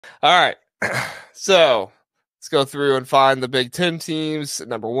All right. So let's go through and find the Big Ten teams.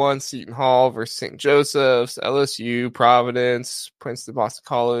 Number 1, Seton Hall versus St. Joseph's, LSU, Providence, Princeton, Boston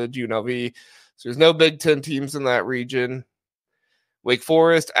College, UNLV. So there's no Big Ten teams in that region. Wake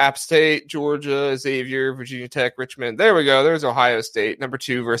Forest, App State, Georgia, Xavier, Virginia Tech, Richmond. There we go. There's Ohio State, number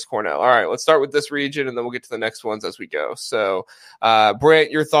 2 versus Cornell. All right, let's start with this region, and then we'll get to the next ones as we go. So, Brant,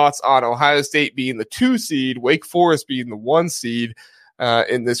 your thoughts on Ohio State being the 2 seed, Wake Forest being the 1 seed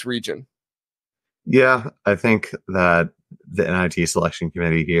in this region? Yeah, I think that the NIT selection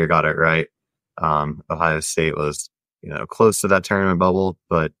committee here got it right. Ohio State was, close to that tournament bubble,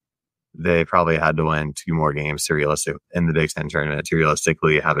 but they probably had to win 2 more games in the Big Ten tournament to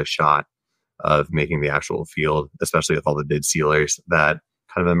realistically have a shot of making the actual field, especially with all the bid sealers that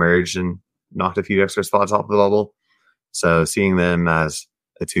kind of emerged and knocked a few extra spots off the bubble. So seeing them as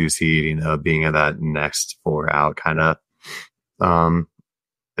a 2 seed, being in that next 4 out kind of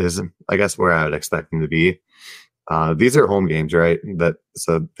is, I guess, where I would expect them to be. These are home games, right?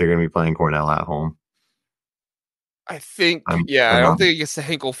 So they're going to be playing Cornell at home. I think, I don't think it gets to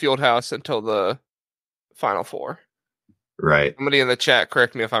Hinkle Fieldhouse until the Final Four. Right. Somebody in the chat,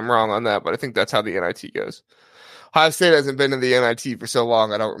 correct me if I'm wrong on that, but I think that's how the NIT goes. Ohio State hasn't been in the NIT for so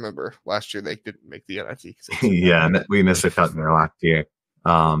long. I don't remember. Last year they didn't make the NIT. Yeah, we missed a cut there last year.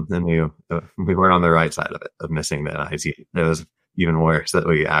 And we weren't on the right side of it, of missing the NIT. It was even worse that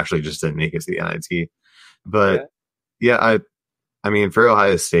we actually just didn't make it to the NIT. But yeah, I mean, for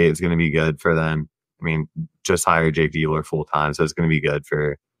Ohio State, it's going to be good for them. I mean, just hired Jake Buehler full time, so it's going to be good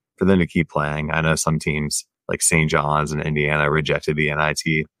for them to keep playing. I know some teams like St. John's and Indiana rejected the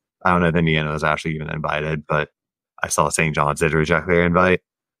NIT. I don't know if Indiana was actually even invited, but I saw St. John's did reject their invite.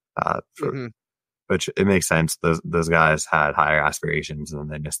 Which it makes sense. Those guys had higher aspirations and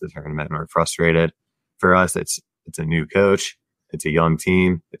they missed the tournament and were frustrated. For us, it's a new coach. It's a young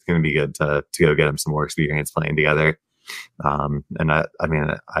team. It's going to be good to go get them some more experience playing together. And I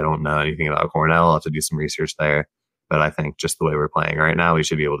don't know anything about Cornell. I'll have to do some research there. But I think just the way we're playing right now, we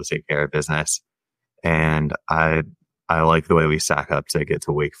should be able to take care of business. And I like the way we stack up to get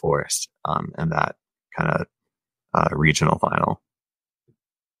to Wake Forest and that kind of regional final.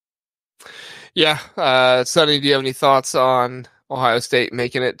 Yeah. Sonny, do you have any thoughts on Ohio State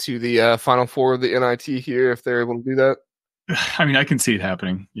making it to the Final Four of the NIT here if they're able to do that? I mean, I can see it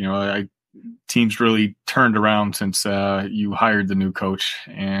happening. Teams really turned around since you hired the new coach,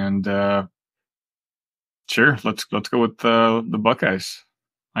 and sure, let's go with the Buckeyes.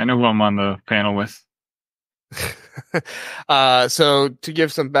 I know who I'm on the panel with. So to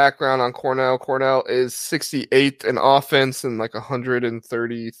give some background on Cornell is 68th in offense and like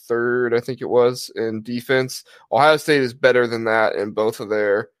 133rd, I think it was, in defense. Ohio State is better than that in both of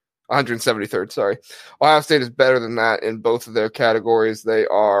their 173rd. Sorry, Ohio State is better than that in both of their categories. They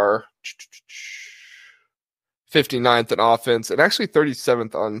are 59th in offense and actually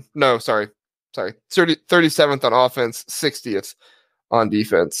 37th on 37th on offense, 60th on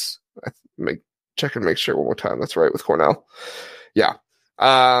defense. Check and make sure one more time. That's right with Cornell. Yeah.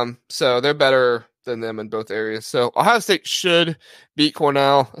 So they're better than them in both areas. So Ohio State should beat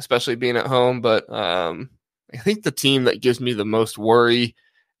Cornell, especially being at home. But I think the team that gives me the most worry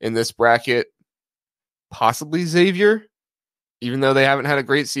in this bracket, possibly Xavier, even though they haven't had a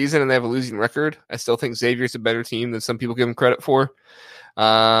great season and they have a losing record. I still think Xavier's a better team than some people give them credit for.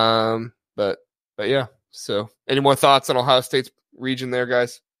 But yeah. So any more thoughts on Ohio State's region there,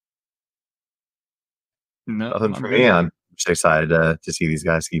 guys? No, for me, I'm just excited to see these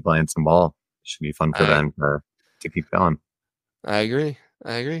guys keep playing some ball. It should be fun for them to keep going. I agree.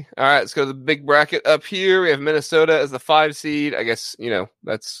 All right, let's go to the big bracket up here. We have Minnesota as the 5 seed. I guess,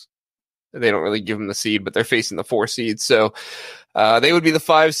 that's, they don't really give them the seed, but they're facing the 4 seed. So they would be the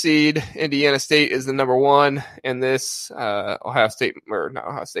 5 seed. Indiana State is the number 1 in this. Iowa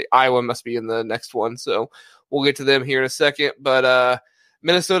must be in the next one. So we'll get to them here in a second. But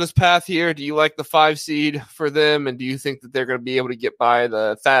Minnesota's path here, do you like the 5 seed for them? And do you think that they're going to be able to get by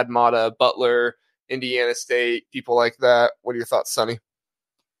the Thad Matta, Butler, Indiana State, people like that? What are your thoughts, Sonny?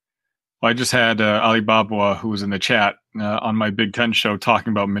 Well, I just had Ali Babwa, who was in the chat on my Big Ten show,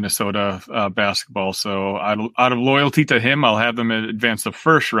 talking about Minnesota basketball. So out of loyalty to him, I'll have them advance the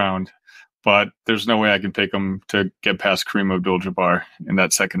first round. But there's no way I can pick them to get past Kareem Abdul-Jabbar in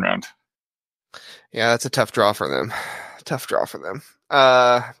that second round. Yeah, that's a tough draw for them.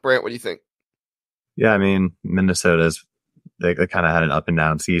 Brant, what do you think? Yeah, I mean, Minnesota's, they kind of had an up and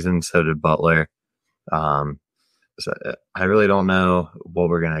down season. So did Butler. So I really don't know what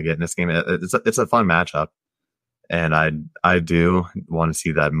we're going to get in this game. It's a fun matchup. And I do want to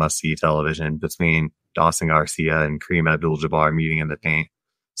see that must-see television between Dawson Garcia and Kareem Abdul-Jabbar meeting in the paint.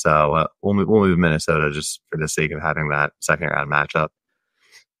 So we'll move Minnesota just for the sake of having that second round matchup.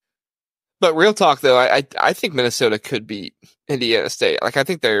 But real talk, though, I think Minnesota could beat Indiana State. Like, I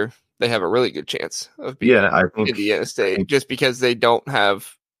think they have a really good chance of beating Indiana State just because they don't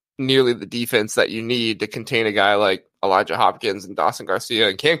have nearly the defense that you need to contain a guy like Elijah Hopkins and Dawson Garcia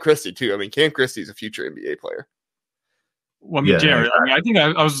and Cam Christie, too. I mean, Cam Christie's a future NBA player. Well, I mean, Jared, I think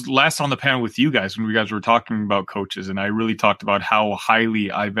I was last on the panel with you guys when you guys were talking about coaches, and I really talked about how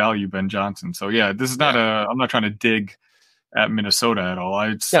highly I value Ben Johnson. So, yeah, this is not I'm not trying to dig at Minnesota at all.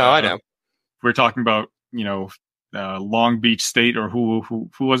 I know. We're talking about, Long Beach State or who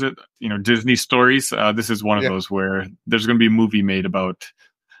was it? Disney stories. This is one of those where there's going to be a movie made about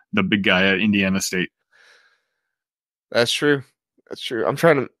the big guy at Indiana State. That's true. I'm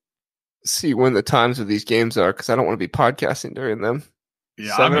trying to see when the times of these games are because I don't want to be podcasting during them.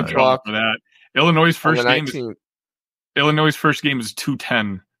 Yeah, I'm in trouble for that. Illinois' first game is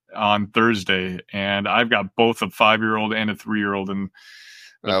 2:10 on Thursday, and I've got both a 5-year-old and a 3-year-old, and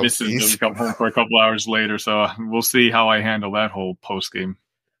the missus doesn't come home for a couple hours later, so we'll see how I handle that whole post game.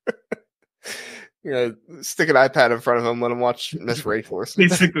 Stick an iPad in front of him, let him watch Miss Rayforce.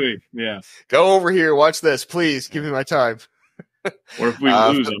 Basically, yeah. Go over here, watch this, please. Give me my time. Or if we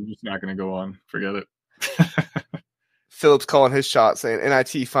lose, I'm just not going to go on. Forget it. Phillips calling his shot, saying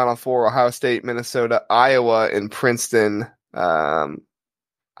NIT Final Four: Ohio State, Minnesota, Iowa, and Princeton. I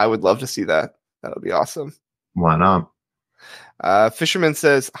would love to see that. That would be awesome. Why not? Fisherman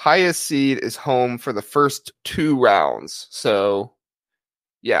says highest seed is home for the first 2 rounds. So,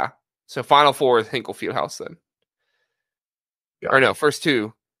 yeah. So Final Four is Hinkle Fieldhouse then. Yeah. Or no, first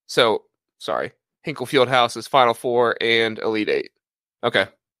 2. So, sorry. Hinkle Fieldhouse is Final Four and Elite 8. Okay.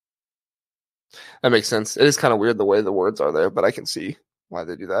 That makes sense. It is kind of weird the way the words are there, but I can see why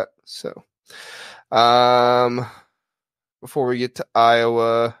they do that. So, before we get to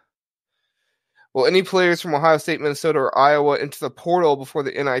Iowa, will any players from Ohio State, Minnesota, or Iowa into the portal before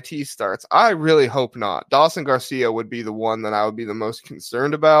the NIT starts? I really hope not. Dawson Garcia would be the one that I would be the most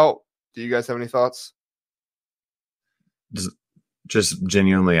concerned about. Do you guys have any thoughts? Just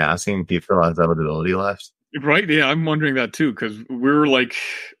genuinely asking, do you feel has eligibility left? Right, yeah, I'm wondering that too, because we're like,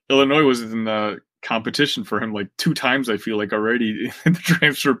 Illinois was in the competition for him like 2 times, I feel like, already in the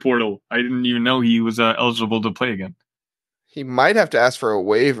transfer portal. I didn't even know he was eligible to play again. He might have to ask for a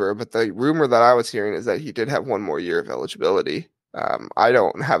waiver, but the rumor that I was hearing is that he did have 1 more year of eligibility. I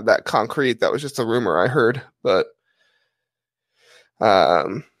don't have that concrete. That was just a rumor I heard, but I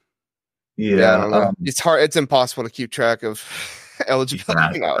don't know. It's hard. It's impossible to keep track of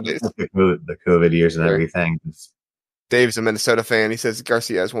eligibility nowadays. The COVID years and everything. Dave's a Minnesota fan. He says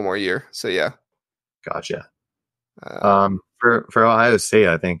Garcia has 1 more year. So yeah. Gotcha. For Ohio State,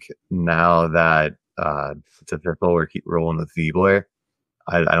 I think now that it's official, we're keep rolling with Ziebler.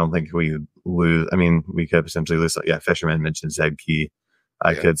 I don't think we lose. I mean, we could potentially lose. Yeah, Fisherman mentioned Zed Key.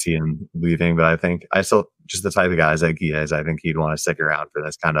 I could see him leaving, but I think I still just the type of guy Zed Key is. I think he'd want to stick around for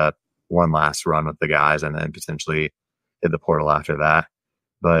this kind of one last run with the guys, and then potentially hit the portal after that.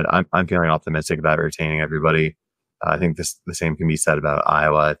 But I'm feeling optimistic about retaining everybody. I think the same can be said about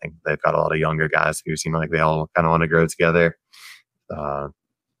Iowa. I think they've got a lot of younger guys who seem like they all kind of want to grow together.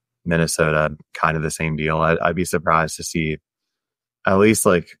 Minnesota, kind of the same deal. I'd be surprised to see at least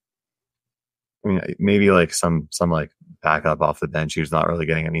maybe some like backup off the bench who's not really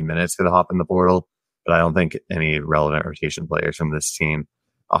getting any minutes to hop in the portal. But I don't think any relevant rotation players from this team,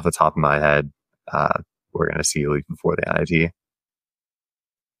 off the top of my head, we're going to see leave before the NIT.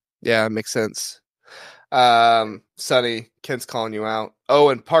 Yeah, it makes sense. Sonny, Kent's calling you out. Oh,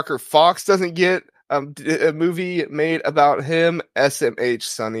 and Parker Fox doesn't get a movie made about him. SMH,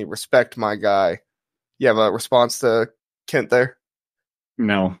 Sonny, respect my guy. You have a response to Kent there?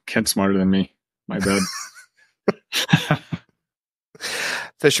 No, Kent's smarter than me. My bad.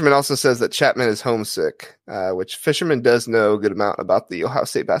 Fisherman also says that Chapman is homesick, which Fisherman does know a good amount about the Ohio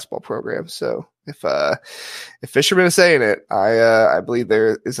State basketball program. So if Fisherman is saying it, I believe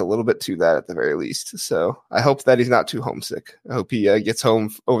there is a little bit to that at the very least. So I hope that he's not too homesick. I hope he gets home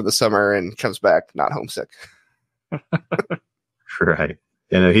over the summer and comes back not homesick. Right.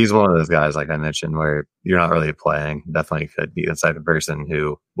 He's one of those guys, like I mentioned, where you're not really playing. Definitely could be the type of person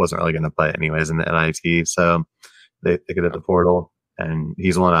who wasn't really going to play anyways in the NIT. So they could hit the portal. And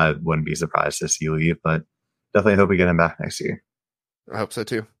he's one I wouldn't be surprised to see leave, but definitely hope we get him back next year. I hope so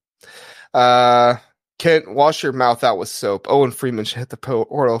too. Kent, wash your mouth out with soap. Owen Freeman should hit the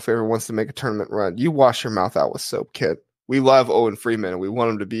portal if he ever wants to make a tournament run. You wash your mouth out with soap, Kent. We love Owen Freeman, and we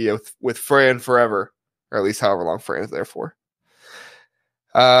want him to be with Fran forever, or at least however long Fran is there for.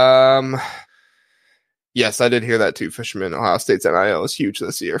 Yes, I did hear that too. Fisherman, Ohio State's NIL is huge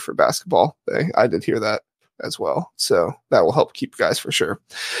this year for basketball. I did hear that as well. So that will help keep guys for sure.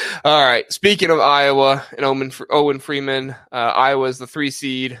 All right. Speaking of Iowa and Owen Freeman, Iowa is the 3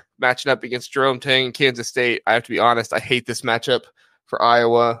 seed matching up against Jerome Tang and Kansas State. I have to be honest, I hate this matchup for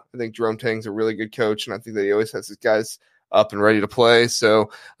Iowa. I think Jerome Tang's a really good coach, and I think that he always has his guys up and ready to play.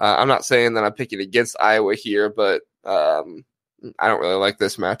 So I'm not saying that I'm picking against Iowa here, but I don't really like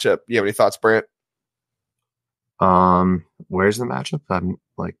this matchup. You have any thoughts, Brant? Where's the matchup? I don't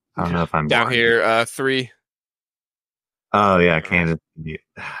know if I'm down blind. here. 3. Oh yeah, Kansas.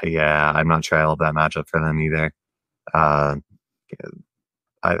 Yeah, I'm not sure I love that matchup for them either. I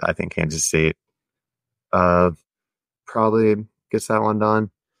think Kansas State probably gets that one done.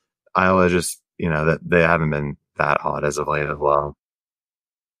 Iowa just, that they haven't been that hot as of late as well.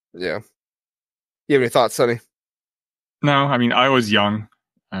 Yeah. You have any thoughts, Sonny? No, I mean Iowa's young.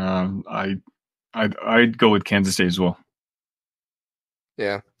 I'd go with Kansas State as well.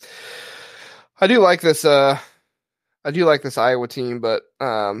 Yeah, I do like this. Iowa team, but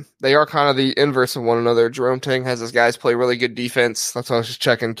they are kind of the inverse of one another. Jerome Tang has his guys play really good defense. That's why I was just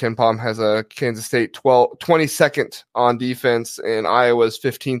checking. Ken Palm has a Kansas State 22nd on defense, and Iowa's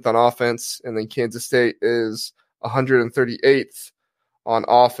 15th on offense, and then Kansas State is 138th on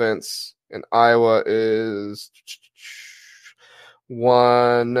offense, and Iowa is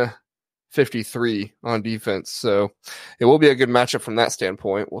 153 on defense. So it will be a good matchup from that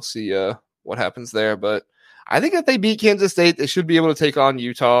standpoint. We'll see what happens there, but I think if they beat Kansas State, they should be able to take on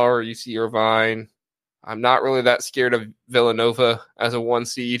Utah or UC Irvine. I'm not really that scared of Villanova as a 1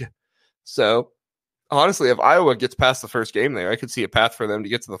 seed. So honestly, if Iowa gets past the first game there, I could see a path for them to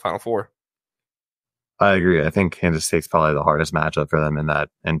get to the Final Four. I agree. I think Kansas State's probably the hardest matchup for them in that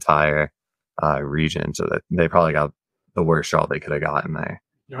entire region. So that they probably got the worst shot they could have gotten there.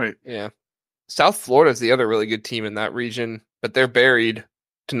 Right. Yeah. South Florida is the other really good team in that region, but they're buried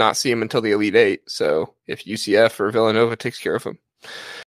to not see them until the Elite Eight. So if UCF or Villanova takes care of them.